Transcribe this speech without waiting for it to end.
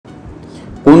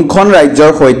কোনখন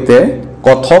ৰাজ্যৰ সৈতে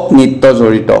কথক নৃত্য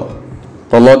জড়িত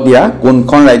তলত দিয়া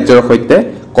কোনখন ৰাজ্যৰ সৈতে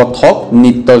কথক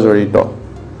নৃত্য জড়িত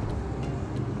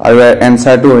আৰু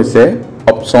এনসাৰটো হৈছে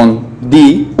অপচন ডি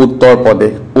উত্তৰ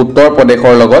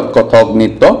প্ৰদেশৰ লগত কথক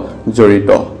নৃত্য জড়িত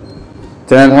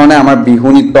যেনে ধৰণে আমাৰ বিহু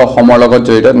নৃত্য অসমৰ লগত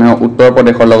জড়িত নহয় উত্তৰ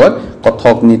প্ৰদেশৰ লগত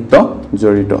কথক নৃত্য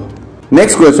জড়িত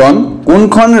নেক্সট কোৱেশ্চন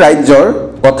কোনখন ৰাজ্যৰ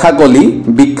কথাকলি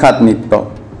বিখ্যাত নৃত্য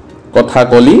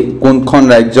কথাকলি কোনখন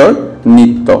ৰাজ্যৰ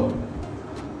নৃত্য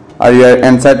আৰু ইয়াৰ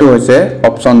এনসাৰটো হৈছে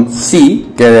অপচন সি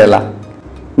কেৰালা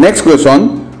নেক্সট কোৱেশ্চন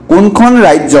কোনখন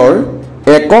ৰাজ্যৰ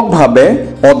এককভাৱে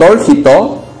প্ৰদৰ্শিত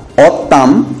অট্টাম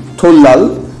থুল্লাল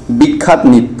বিখ্যাত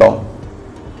নৃত্য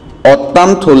অট্টাম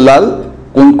থুল্লাল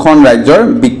কোনখন ৰাজ্যৰ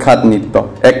বিখ্যাত নৃত্য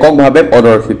এককভাৱে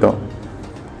প্ৰদৰ্শিত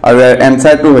আৰু ইয়াৰ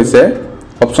এনসাৰটো হৈছে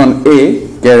অপচন এ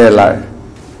কেৰালাৰ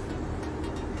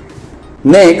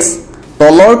নেক্সট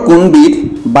তলৰ কোনবিধ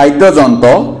বাদ্যযন্ত্ৰ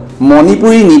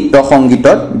মণিপুৰী নৃত্য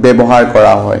সংগীতত ব্যৱহাৰ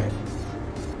কৰা হয়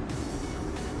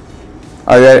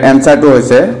আৰু ইয়াৰ এনসাৰটো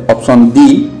হৈছে অপচন ডি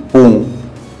পুং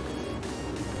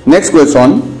নেক্সট কোৱেশ্চন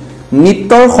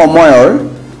নৃত্যৰ সময়ৰ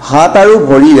হাত আৰু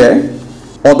ভৰিৰে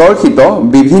প্ৰদৰ্শিত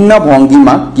বিভিন্ন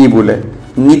ভংগিমাক কি বোলে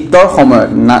নৃত্যৰ সময়ত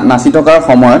নাচি থকাৰ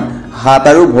সময়ত হাত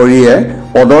আৰু ভৰিৰে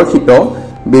প্ৰদৰ্শিত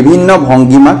বিভিন্ন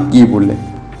ভংগিমাক কি বোলে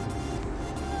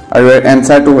আৰু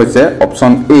এনসাৰটো হৈছে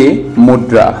অপচন এ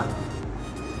মুদ্ৰা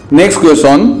নেক্সট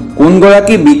কোৱেশ্চন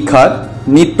কোনগৰাকী বিখ্যাত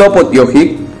নৃত্য পটীয়সীক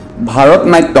ভাৰত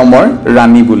নাট্যমৰ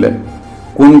ৰাণী বোলে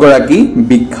কোনগৰাকী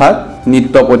বিখ্যাত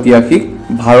নৃত্য পটীয়সীক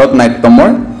ভাৰত নাট্যমৰ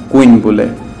কুইন বোলে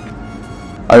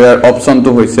আৰু ইয়াৰ অপচনটো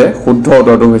হৈছে শুদ্ধ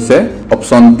উত্তৰটো হৈছে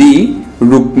অপচন ডি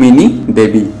ৰুক্মিণী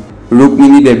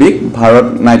দেৱীক ভাৰত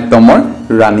নাট্যমৰ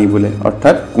ৰাণী বোলে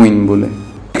অৰ্থাৎ কুইন বোলে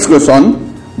নেক্সট কোৱেশ্চন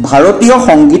ভাৰতীয়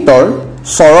সংগীতৰ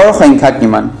স্বৰৰ সংখ্যা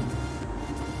কিমান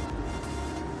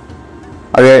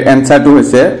আৰু এনসাৰটো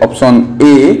হৈছে অপচন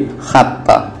এ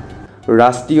 7টা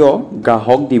ৰাষ্ট্ৰীয়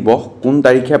গ্ৰাহক দিৱস কোন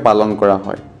তাৰিখে পালন কৰা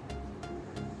হয়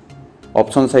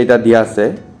অপচন 4টা দিয়া আছে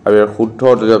আৰু ইয়াৰ শুদ্ধ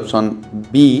উত্তৰ অপচন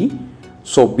বি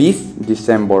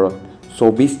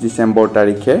 24 ডিচেম্বৰ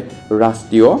তাৰিখে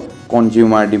ৰাষ্ট্ৰীয়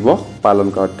কনজিউমাৰ দিৱস পালন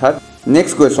কৰা অৰ্থাৎ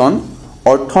নেক্সট কোৱেশ্চন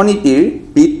অৰ্থনীতিৰ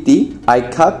পিতৃ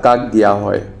আখ্যা কাক দিয়া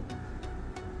হয়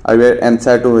আৰু ইয়াৰ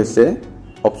এনসাৰটো হৈছে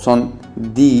অপচন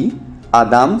ডি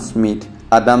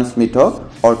আডাম স্মিথক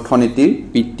অৰ্থনীতিৰ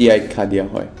পিতৃ আখ্যা দিয়া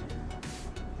হয়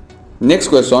নেক্সট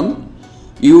কোৱেশ্চন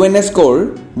ইউএনএস্কোৰ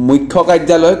মুখ্য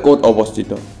কাৰ্যালয় ক'ত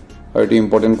অৱস্থিত আৰু এটো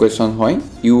ইম্পৰ্টেন্ট কোৱেশ্চন হয়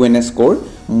ইউএনএস্কোৰ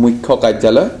মুখ্য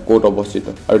কাৰ্যালয় ক'ত অৱস্থিত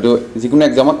আৰু এটো যিকোনো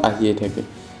এক্সামত আহিয়ে থাকে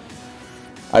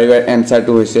আৰু ইয়াৰ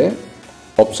এনসাৰটো হৈছে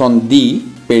অপচন ডি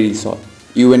পেৰিছত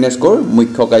ইউএনএস্কোৰ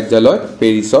মুখ্য কাৰ্যালয়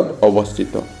পেৰিছত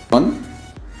অৱস্থিত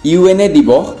ইউএনএ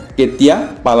দিৱস কেতিয়া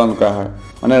পালন কৰা হয়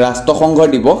মানে ৰাষ্ট্ৰসংঘৰ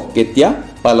দিৱস কেতিয়া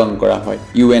পালন কৰা হয়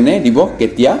ইউএনএ দিৱস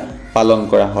কেতিয়া পালন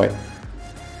কৰা হয়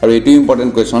আৰু এটো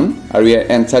ইম্পৰ্টেন্ট কোৱেশ্চন আৰু ইয়াৰ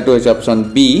এনসাৰটো হৈছে অপচন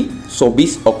বি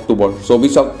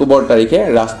 24 অক্টোবৰ তাৰিখে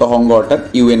ৰাষ্ট্ৰসংঘ অৰ্থাৎ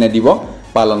ইউএনএ দিৱস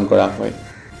পালন কৰা হয়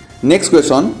নেক্সট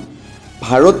কোৱেশ্চন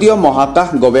ভাৰতীয় মহাকাশ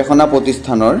গৱেষণা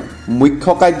প্ৰতিষ্ঠানৰ মুখ্য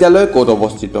কাৰ্যালয় ক'ত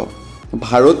অৱস্থিত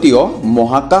ভাৰতীয়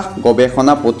মহাকাশ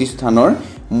গৱেষণা প্ৰতিষ্ঠানৰ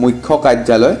মুখ্য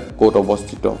কাৰ্যালয় ক'ত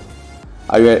অৱস্থিত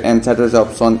আৰু ইয়াৰ এনসাৰটো হৈছে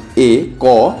অপচন এ ক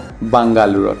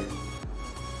বাংগালুৰত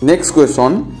নেক্সট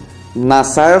কোৱেশ্চন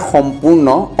নাসাৰ সম্পূৰ্ণ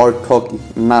অৰ্থ কি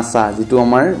নাসা যেটো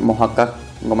আমাৰ মহাকাশ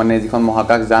মানে যিখন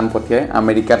মহাকাশ যান পঠিয়ায়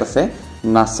আমেৰিকাত আছে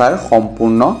নাসাৰ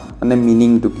সম্পূৰ্ণ মানে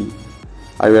মিনিংটো কি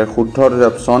আৰু ইয়াৰ শুদ্ধ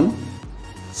অপচন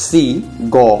সি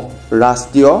গ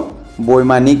ৰাষ্ট্ৰীয়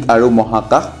বৈমানিক আৰু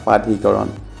মহাকাশ প্ৰাধিকৰণ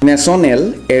national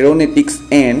aeronautics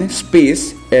and space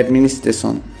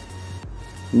administration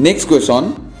next question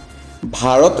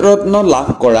Bharat Ratna লাভ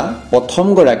কৰা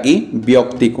প্ৰথমগৰাকী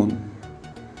ব্যক্তি কোন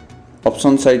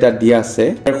অপচন 4টা দিয়া আছে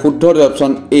আৰু শুদ্ধ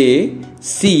option A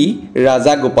C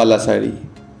Raja Gopalachari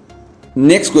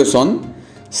next question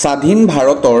স্বাধীন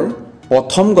ভাৰতৰ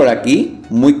প্ৰথমগৰাকী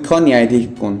মুখ্য ন্যায়াধীশ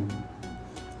কোন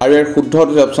আৰু ইয়াৰ শুদ্ধ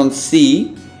অপচন সি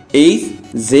H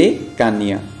J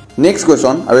Kania next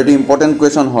question আৰু এটো ইম্পৰ্টেন্ট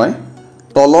কোৱেশ্চন হয়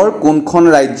তলৰ কোনখন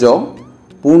ৰাজ্য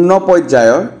পূৰ্ণ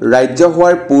পৰ্যায়ৰ ৰাজ্য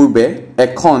হোৱাৰ পূৰ্বে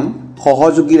এখন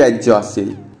সহযোগী ৰাজ্য আছিল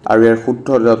আৰু ইয়াৰ শুদ্ধ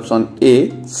অপচন এ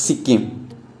ছিকিম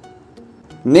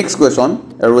নেক্সট কোৱেশ্চন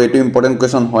আৰু এটো ইম্পৰ্টেন্ট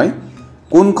কোৱেশ্চন হয়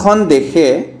কোনখন দেশে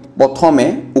প্ৰথমে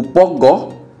উপগ্ৰহ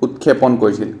উৎক্ষেপণ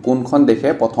কৰিছিল কোনখন দেশে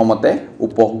প্ৰথমতে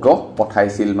উপগ্ৰহ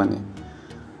পঠাইছিল মানে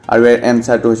আৰু এৰ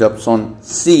এনসাৰটো হৈছে অপচন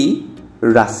সি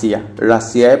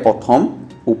ৰাছিয়াই প্ৰথম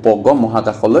উপগ্ৰহ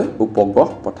মহাকাশলৈ উপগ্ৰহ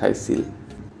পঠাইছিল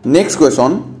নেক্সট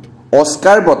কোৱেশ্চন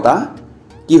অস্কাৰ বঁটা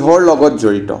কিহৰ লগত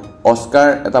জড়িত অস্কাৰ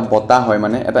এটা বঁটা হয়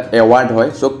মানে এটা এৱাৰ্ড হয়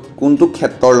সো কোনটো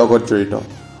ক্ষেত্ৰৰ লগত জড়িত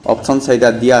অপচন 4টা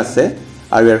দিয়া আছে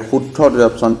আৰু ইয়াৰ শুদ্ধ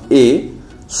অপচন এ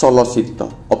চলচ্চিত্ৰ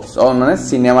অপচন মানে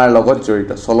সিনেমাৰ লগত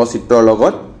জড়িত চলচ্চিত্ৰৰ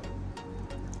লগত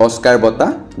অস্কাৰ বঁটা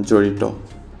জড়িত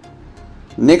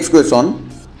নেক্সট কোৱেশ্চন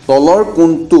তলৰ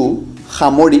কোনটো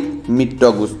সামৰিক মিত্ৰ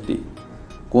গোষ্ঠী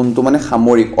কোনটো মানে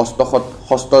সামৰিক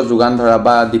হস্ত যোগান ধৰা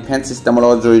বা ডিফেন্স সিস্টেমৰ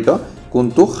লগত জড়িত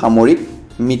কোনটো সামৰিক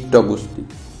মিত্ৰ গোষ্ঠী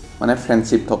মানে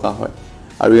ফ্ৰেণ্ডশিপ থকা হয়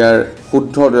আৰু ইয়াৰ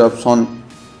শুদ্ধ অপচন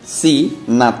সি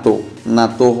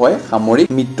নাটো হয় সামৰিক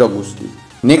মিত্ৰ গোষ্ঠী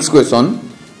নেক্সট কোৱেশ্চন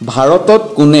ভাৰতত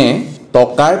কোনে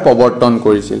টকাৰ প্ৰৱৰ্তন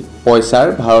কৰিছিল পইচাৰ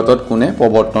ভাৰতত কোনে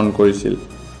প্ৰৱৰ্তন কৰিছিল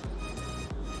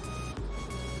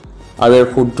আৰু ইয়াৰ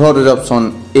শুদ্ধ অপচন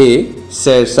এ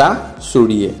শ্বেৰশ্বাহ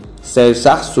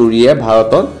চুৰিয়ে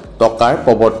ভাৰতত টকাৰ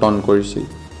প্ৰৱৰ্তন কৰিছিল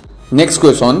নেক্সট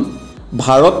কোৱেশ্চন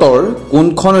ভাৰতৰ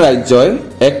কোনখন ৰাজ্যই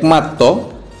একমাত্ৰ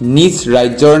নিজ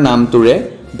ৰাজ্যৰ নামটোৰে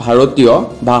ভাৰতীয়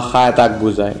ভাষা এটাক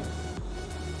বুজায়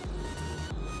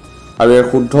আৰু ইয়াৰ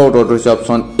শুদ্ধ উত্তৰটো হৈছে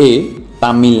অপচন এ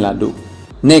তামিলনাডু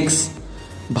নেক্সট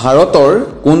ভাৰতৰ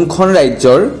কোনখন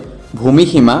ৰাজ্যৰ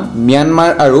ভূমিসীমা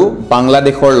ম্যানমাৰ আৰু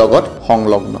বাংলাদেশৰ লগত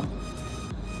সংলগ্ন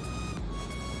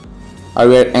আৰু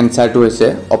ইয়াৰ এনসাৰটো হৈছে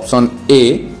অপচন এ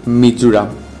মিজোৰাম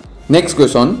নেক্সট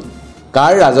কোৱেশ্চন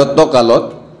কাৰ ৰাজত্বকালত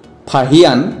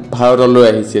ফাহিয়ান ভাৰতলৈ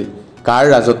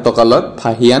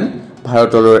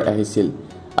আহিছিল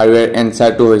আৰু ইয়াৰ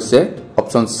এনসাৰটো হৈছে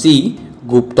অপচন সি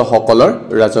গুপ্তসকলৰ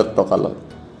ৰাজত্বকালত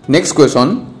নেক্সট কোৱেশ্চন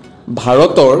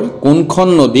ভাৰতৰ কোনখন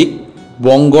নদীক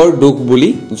বংগৰ দুখ বুলি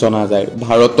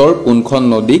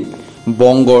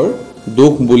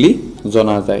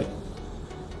জনা যায়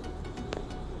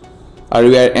আৰু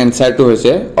ইয়াৰ এনসাৰটো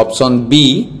হৈছে অপচন বি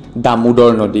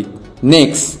দামোদৰ নদী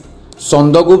নেক্সট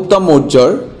চন্দ্ৰগুপ্ত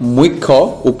মৌৰ্যৰ মুখ্য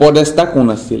উপদেষ্টা কোন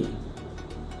আছিল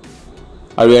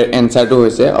আৰু ইয়াৰ এনসাৰটো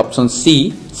হৈছে অপচন সি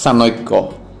চাণক্য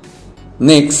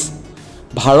নেক্সট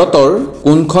ভাৰতৰ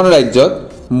কোনখন ৰাজ্যত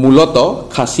মূলত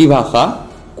খাচী ভাষা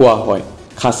কোৱা হয়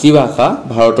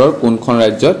ভাৰতৰ কোনখন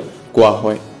ৰাজ্যত কোৱা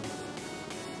হয়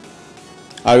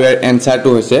আৰু ইয়াৰ এনসাৰটো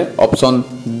হৈছে অপচন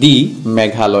ডি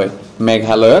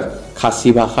মেঘালয়ত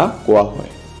খাচী ভাষা কোৱা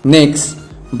হয় নেক্সট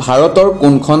ভাৰতৰ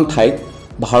কোনখন ঠাইক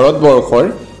ভাৰতবৰ্ষৰ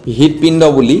হৃদপিণ্ড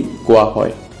বুলি কোৱা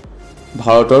হয়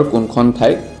ভাৰতৰ কোনখন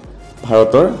ঠাইক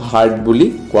ভাৰতৰ হাৰ্ট বুলি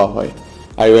কোৱা হয়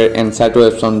আৰু ইয়াৰ এনসাৰটো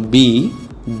অপচন বি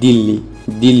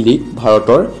দিল্লীক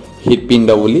ভাৰতৰ হৃদপিণ্ড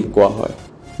বুলি কোৱা হয়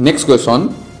নেক্সট কোৱেশ্চন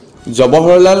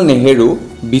জৱাহৰলাল নেহেৰু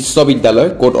বিশ্ববিদ্যালয়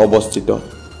ক'ত অৱস্থিত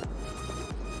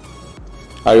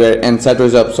আৰু ইয়াৰ এনসাৰটো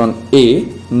হৈছে অপচন এ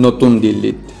নতুন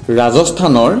দিল্লীত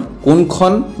ৰাজস্থানৰ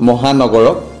কোনখন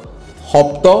মহানগৰক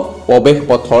সপ্ত প্ৰৱেশ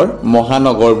পথৰ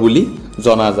মহানগৰ বুলি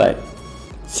জনা যায়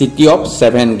সিটি অফ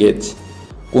 7 গেটছ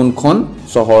কোনখন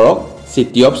চহৰক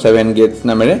সিটি অফ 7 গেটছ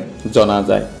নামেৰে জনা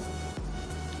যায়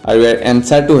আৰু ইয়াৰ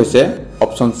এনসাৰটো হৈছে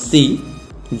অপচন সি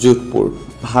যোধপুৰ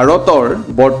ভাৰতৰ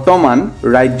বৰ্তমান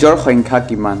ৰাজ্যৰ সংখ্যা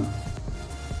কিমান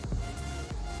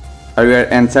আৰু ইয়াৰ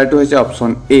এনসাৰটো হৈছে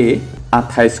অপচন এ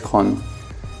 28খন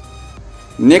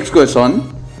নেক্সট কোৱেশ্চন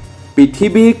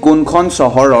পৃথিৱীৰ কোনখন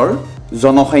চহৰৰ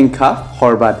জনসংখ্যা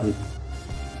সৰ্বাধিক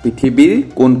পৃথিৱীৰ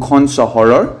কোনখন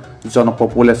চহৰৰ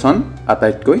জনপপুলেশ্যন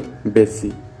আটাইতকৈ বেছি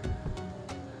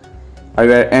আৰু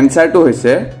ইয়াৰ এনসাৰটো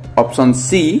হৈছে অপচন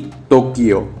সি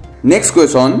টকিঅ' নেক্সট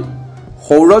কোৱেশ্চন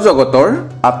সৌৰজগতৰ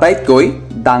আটাইতকৈ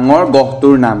ডাঙৰ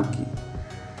গ্ৰহটোৰ নাম কি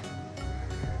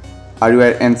আৰু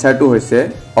ইয়াৰ এনসাৰটো হৈছে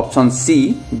অপচন সি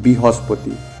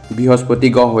বৃহস্পতি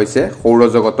গ্ৰহ হৈছে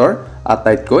সৌৰজগতৰ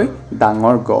আটাইতকৈ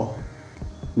ডাঙৰ গ্ৰহ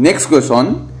নেক্সট কোৱেশ্চন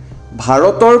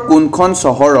ভাৰতৰ কোনখন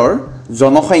চহৰৰ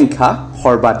জনসংখ্যা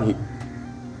সৰ্বাধিক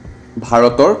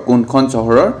ভাৰতৰ কোনখন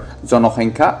চহৰৰ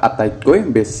জনসংখ্যা আটাইতকৈ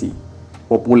বেছি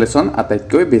পপুলেশ্যন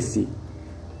আটাইতকৈ বেছি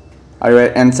আৰু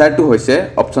এনসাৰটো হৈছে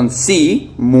অপচন সি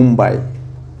মুম্বাই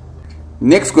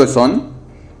নেক্সট কোৱেশ্চন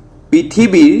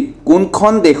পৃথিৱীৰ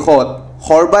কোনখন দেশত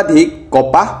সৰ্বাধিক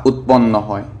কপাহ উৎপন্ন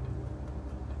হয়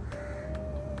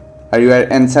আৰু ইয়াৰ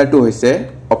এনসাৰটো হৈছে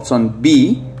অপচন বি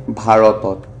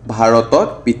ভাৰতত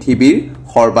পৃথিৱীৰ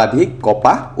সৰ্বাধিক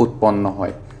কপাহ উৎপন্ন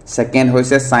হয় সেকেন্ড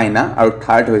হৈছে চাইনা আৰু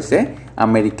থাৰ্ড হৈছে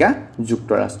আমেৰিকা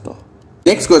যুক্তৰাষ্ট্ৰ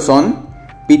নেক্সট কোৱেশ্চন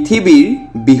পৃথিৱীৰ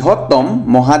বৃহত্তম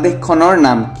মহাদেশখনৰ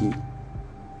নাম কি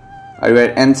আৰু ইয়াৰ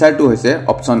এনসাৰটো হৈছে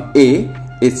অপচন এ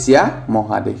এছিয়া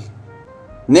মহাদেশ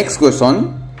নেক্সট কোৱেশ্চন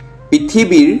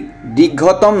পৃথিৱীৰ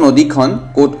দীৰ্ঘতম নদীখন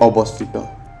ক'ত অৱস্থিত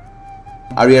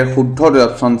আৰু ইয়াৰ শুদ্ধ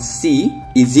অপচন সি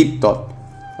ইজিপ্তত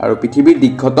আৰু পৃথিৱীৰ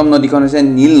দীৰ্ঘতম নদীখন হৈছে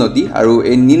নীল নদী আৰু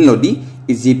এই নীল নদী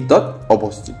ইজিপ্তত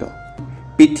অৱস্থিত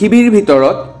পৃথিৱীৰ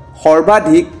ভিতৰত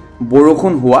সৰ্বাধিক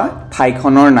বৰষুণ হোৱা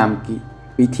ঠাইখনৰ নাম কি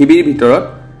পৃথিৱীৰ ভিতৰত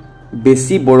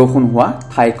বেছি বৰষুণ হোৱা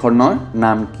ঠাইখনৰ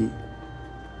নাম কি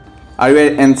আৰু ইয়াৰ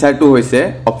এনসাৰটো হৈছে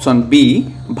অপচন বি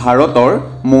ভাৰতৰ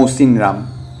মৌচিনৰাম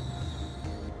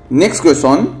নেক্সট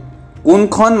কোৱেশ্চন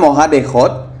কোনখন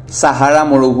মহাদেশত সাহাৰা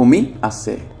মৰুভূমি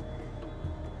আছে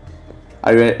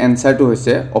আৰু ইয়াৰ এনসাৰটো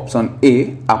হৈছে অপচন এ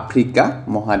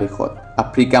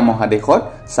আফ্ৰিকা মহাদেশত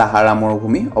সাহাৰা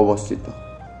মৰুভূমি অৱস্থিত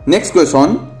নেক্সট কোৱেশ্চন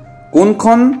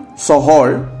কোনখন চহৰ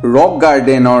ৰক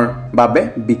গাৰ্ডেনৰ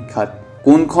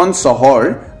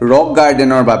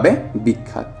বাবে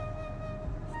বিখ্যাত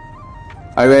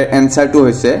আৰু ইয়াৰ এনসাৰটো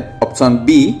হৈছে option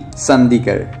B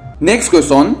Chandigarh next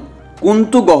question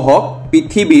কোনটো গ্ৰহক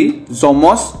পৃথিৱীৰ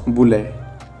যমজ বোলে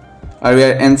আৰু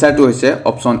ইয়াৰ এনসাৰটো হৈছে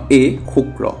অপচন এ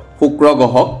শুক্ৰ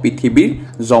গ্ৰহক পৃথিৱীৰ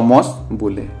যমজ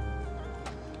বোলে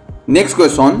নেক্সট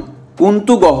কোৱেশ্চন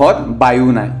কোনটো গ্ৰহত বায়ু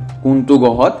নাই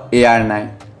এয়াৰ নাই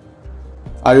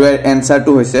আৰু ইয়াৰ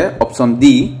এনসাৰটো হৈছে অপচন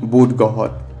ডি বুধ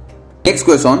গ্ৰহত নেক্সট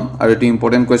কোৱেশ্চন আৰু এটি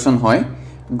ইম্পৰ্টেন্ট কোৱেশ্চন হয়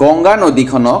গংগা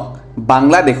নদীখনক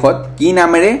বাংলাদেশত কি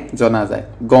নামেৰে জনা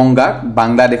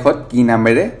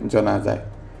যায়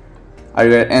আৰু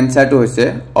ইয়াৰ এনসাৰটো হৈছে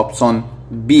অপচন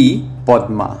বি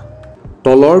পদ্মা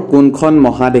তলৰ কোনখন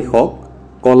মহাদেশক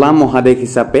কলা মহাদেশ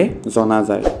হিচাপে জনা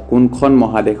যায়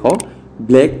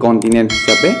ব্লেক কন্টিনেন্ট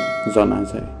হিচাপে জনা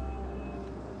যায়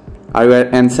আৰু ইয়াৰ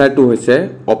এনসাৰটো হৈছে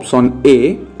অপচন এ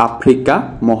আফ্ৰিকা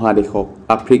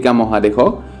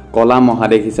মহাদেশক কলা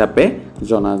মহাদেশ হিচাপে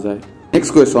জনা যায়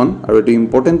নেক্সট কোৱেশ্চন আৰু এটি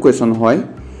ইম্পৰ্টেন্ট কোৱেশ্চন হয়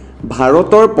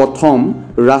ভাৰতৰ প্ৰথম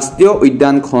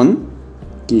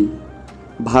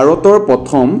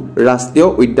ৰাষ্ট্ৰীয়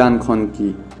উদ্যানখন কি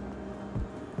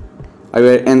আৰু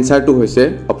ইয়াৰ এনসাৰটো হৈছে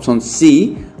অপচন সি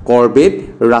কৰবেট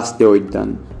ৰাষ্ট্ৰীয় উদ্যান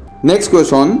নেক্সট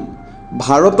কোৱেশ্চন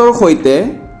ভাৰতৰ সৈতে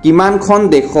কিমানখন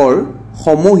দেশৰ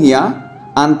সমূহীয়া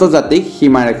আন্তৰ্জাতিক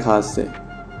সীমাৰেখা আছে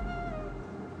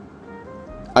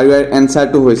আৰু ইয়াৰ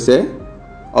এনসাৰটো হৈছে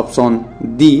অপচন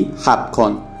ডি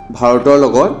 7খন ভাৰতৰ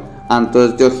লগত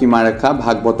আন্তৰ্জাতিক সীমাৰেখা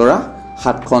ভাগ বতৰা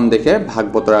 7খন দেশে ভাগ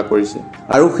বতৰা কৰিছে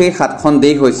আৰু সেই 7খন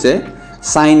দেশ হৈছে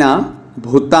চাইনা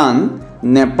ভূটান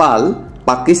নেপাল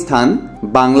পাকিস্তান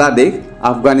বাংলাদেশ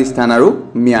আফগানিস্তান আৰু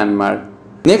ম্যানমাৰ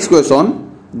নেক্সট কোৱেশ্চন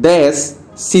দেশ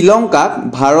শ্ৰীলংকাক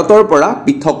ভাৰতৰ পৰা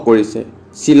পৃথক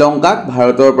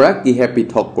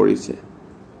কৰিছে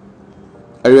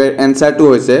আৰু ইয়াৰ এনসাৰটো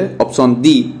হৈছে অপচন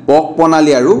ডি পক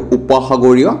প্ৰণালী আৰু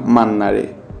উপসাগৰীয় মান্নাৰে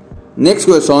নেক্সট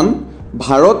কোৱেশ্চন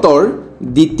ভাৰতৰ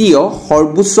দ্বিতীয়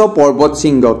সৰ্বোচ্চ পৰ্বত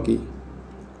শৃংগ কি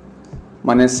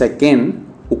মানে সেকেন্ড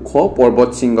ওখ পৰ্বত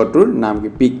শৃংগটোৰ নাম কি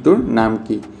পিকটোৰ নাম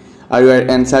কি আৰু ইয়াৰ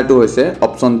এনসাৰটো হৈছে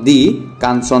option D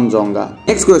Kanchenjunga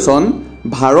next question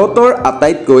ভাৰতৰ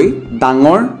আটাইতকৈ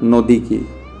ডাঙৰ নদী কি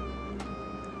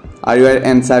আৰু ইয়াৰ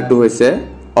এনসাৰটো হৈছে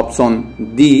অপচন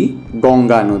ডি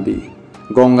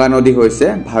গংগা নদী হৈছে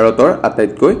ভাৰতৰ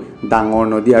আটাইতকৈ ডাঙৰ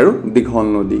নদী আৰু দীঘল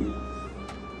নদী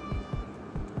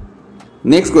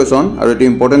নেক্সট কোৱেশ্চন আৰু এটি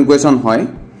ইম্পৰ্টেন্ট কোৱেশ্চন হয়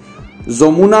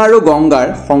যমুনা আৰু গংগাৰ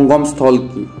সংগমস্থল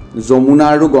কি যমুনা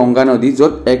আৰু গংগা নদী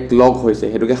য'ত এক লগ হৈছে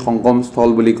হেতুকে সংগমস্থল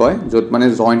বুলি কয় য'ত মানে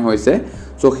জয়েন হৈছে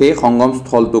সো সেই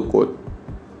সংগমস্থলটো ক'ত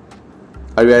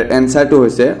আৰু ইয়াৰ এনসাৰটো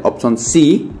হৈছে অপচন সি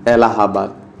এলাহাবাদ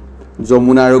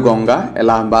যমুনা আৰু গংগা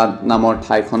এলাহাবাদ নামৰ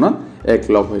ঠাইখনত এক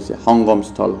লগ হৈছে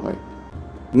সংগমস্থল হয়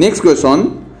নেক্সট কোৱেশ্চন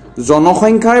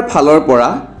জনসংখ্যাৰ ফালৰ পৰা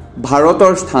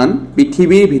ভাৰতৰ স্থান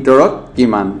পৃথিৱীৰ ভিতৰত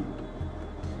কিমান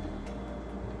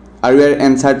আৰু ইয়াৰ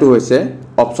এনসাৰটো হৈছে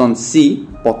অপচন সি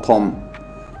প্ৰথম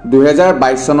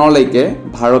 2022 চনলৈকে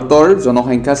ভাৰতৰ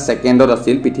জনসংখ্যা সেকেন্ডত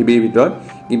আছিল পৃথিৱীৰ ভিতৰত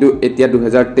কিন্তু এতিয়া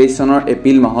 2023 চনৰ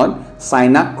এপ্ৰিল মাহত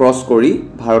চাইনা ক্ৰছ কৰি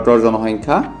ভাৰতৰ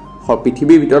জনসংখ্যা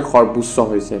পৃথিৱীৰ ভিতৰত সৰ্বোচ্চ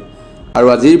হৈছে আৰু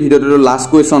আজিৰ ভিডিঅ'টো লাষ্ট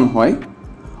কোৱেশ্চন হয়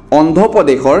অন্ধ্ৰ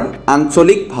প্ৰদেশৰ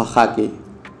আঞ্চলিক ভাষা কি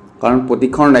কাৰণ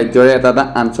প্ৰতিখন ৰাজ্যৰে এটা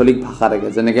আঞ্চলিক ভাষা থাকে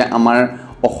যেনেকৈ আমাৰ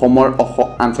অসমৰ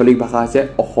আঞ্চলিক ভাষা হৈছে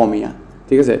অসমীয়া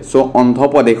ঠিক আছে সো অন্ধ্ৰ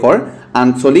প্ৰদেশৰ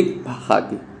আঞ্চলিক ভাষা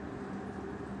কি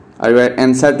আৰু ইয়াৰ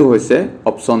এনসাৰটো হৈছে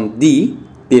অপচন ডি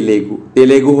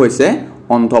তেলেগু হৈছে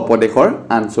অন্ধ্ৰ প্ৰদেশৰ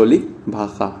আঞ্চলিক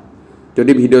ভাষা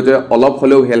যদি ভিডিঅ'টো অলপ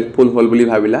হলেও হেল্পফুল হ'ল বুলি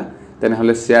ভাবিলা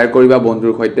তেনেহলে শেয়াৰ কৰিবা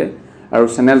বন্ধুৰ সৈতে আৰু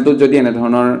চেনেলটোত যদি এনে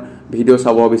ধৰণৰ ভিডিঅ'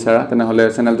 চাব বিচাৰা তেনেহলে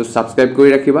চেনেলটো সাবস্ক্ৰাইব কৰি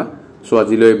ৰাখিবা সো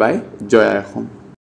আজিলৈ বাই জয় অসম